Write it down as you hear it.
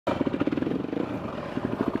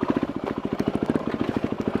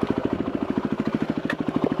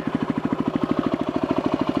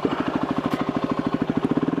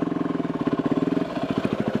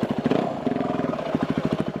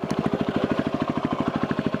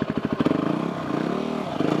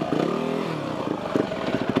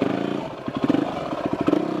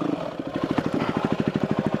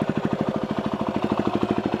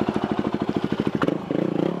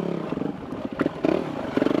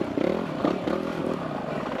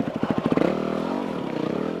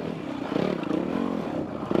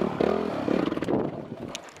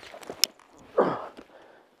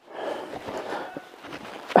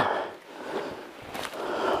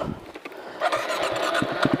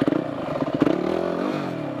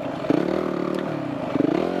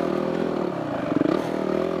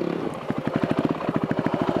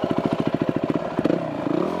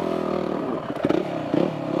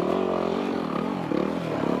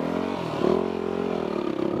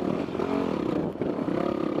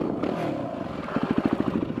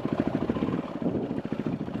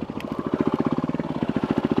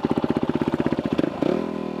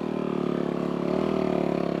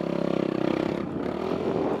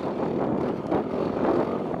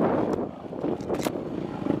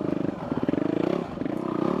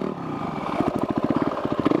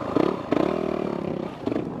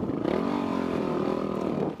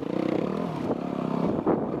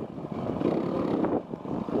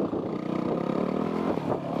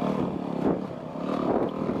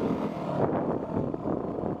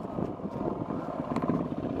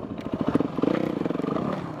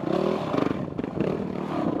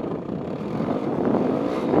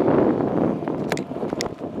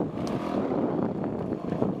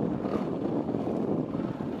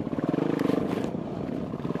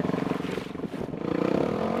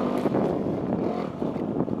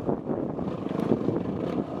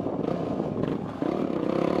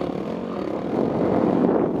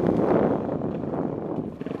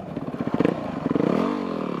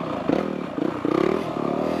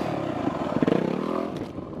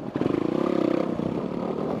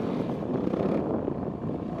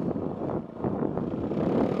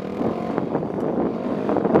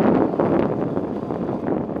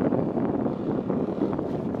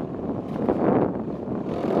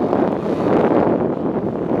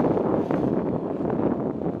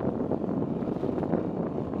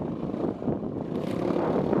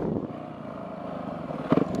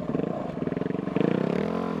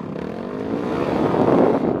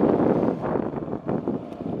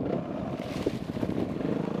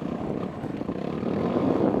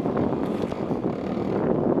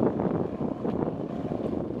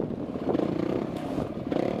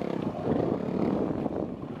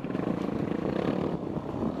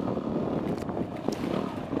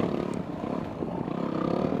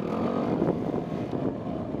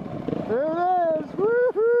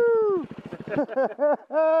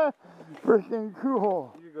Freaking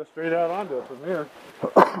cool. You can go straight out onto it from here.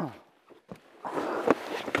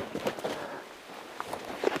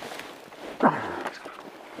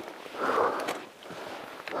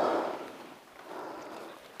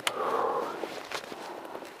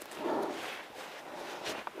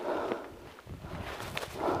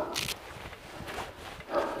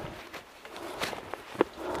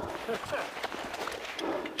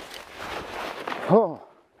 Oh.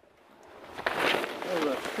 Oh,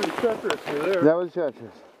 that's pretty treacherous through there. That was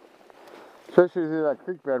treacherous. Especially through that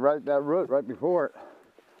creek bed, right, that root right before it.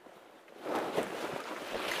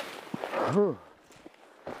 Whew.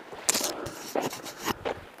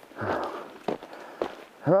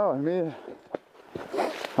 Oh, I made it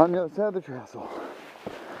on the other side of the trestle.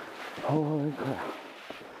 Holy crap.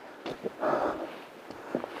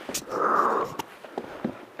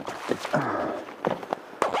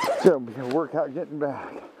 So we can work out getting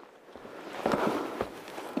back.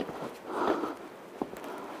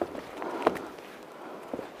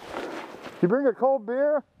 You bring a cold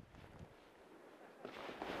beer?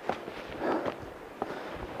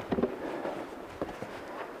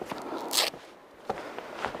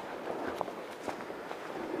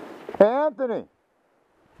 Hey, Anthony!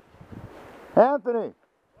 Anthony!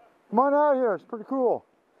 Come on out here, it's pretty cool.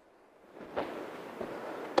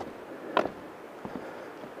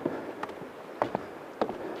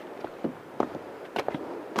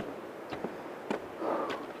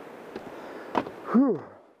 Whew.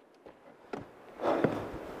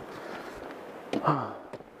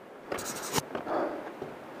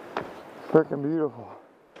 Freaking beautiful.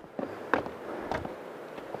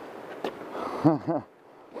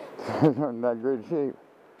 They're not in that great shape.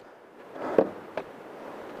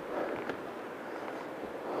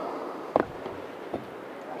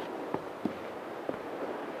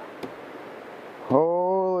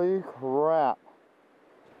 Holy crap.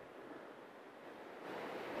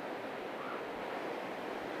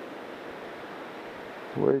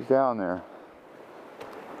 It's ways down there.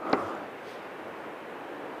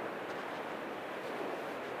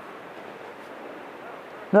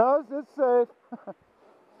 No, it's safe.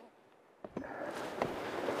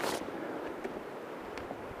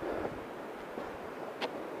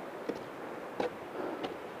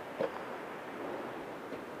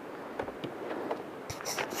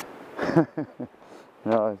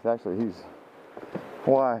 No, it's actually, he's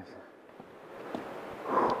wise.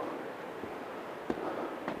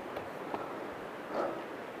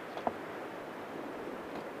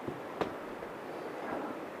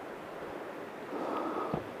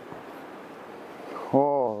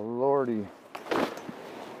 Oh, Lordy.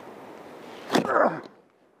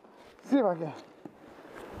 See if I can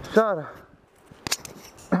shot a,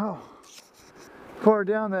 how far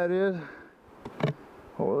down that is.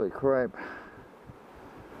 Holy crap.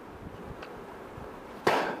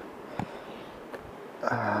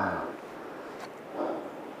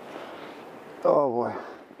 Oh boy.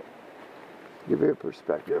 Give you a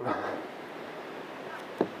perspective.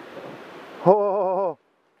 Oh.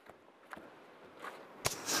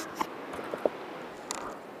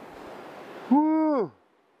 Woo!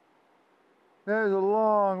 There's a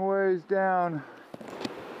long ways down.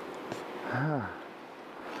 All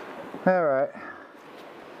right.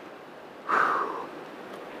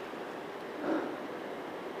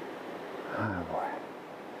 Oh boy.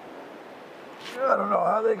 I don't know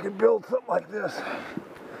how they could build something like this.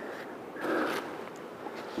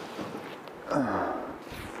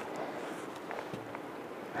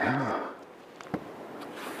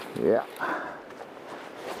 Yeah.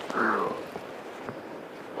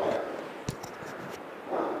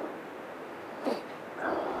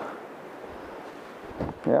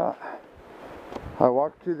 Yeah. I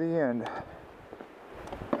walked to the end.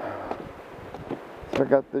 So I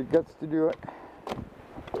got the guts to do it.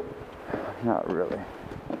 Not really.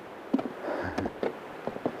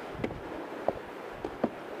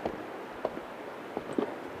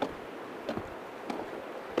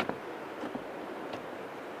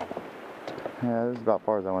 Yeah, this is about as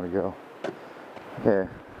far as I want to go. Okay.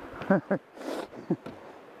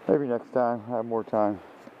 Maybe next time I have more time.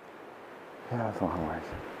 Yeah, that's a long ways.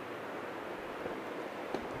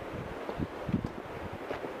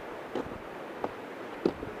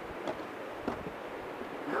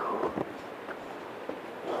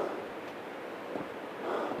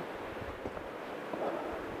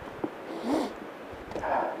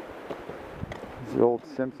 This is the Old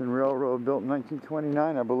Simpson Railroad, built in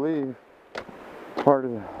 1929, I believe. Part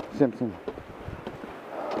of the Simpson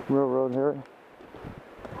Railroad area.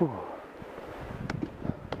 Whew.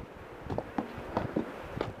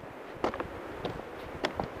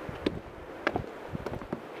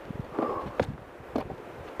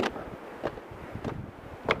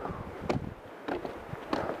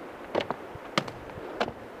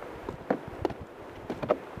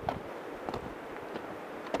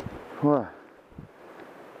 What?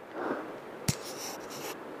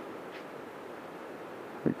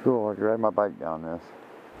 Be cool. I could ride my bike down this.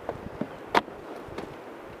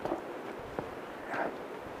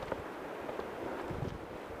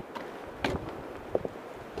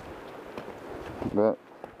 But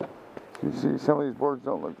you see, some of these boards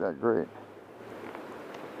don't look that great.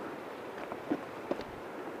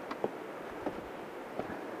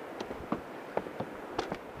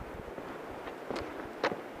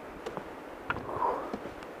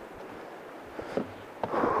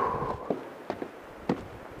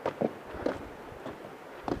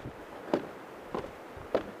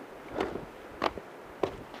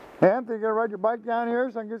 Anthony, you gonna ride your bike down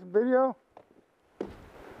here so I can get some video?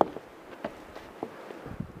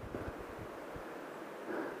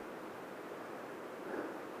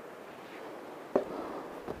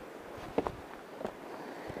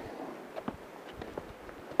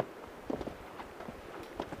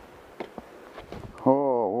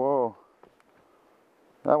 Oh, whoa.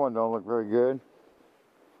 That one don't look very good.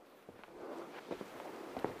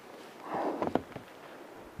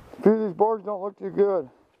 A few of these boards don't look too good.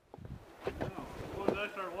 No. Once I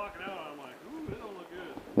started walking out, I'm like, ooh, it don't look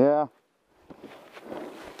good. Yeah.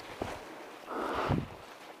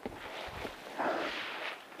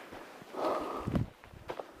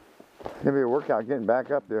 It's gonna be a workout getting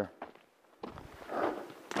back up there.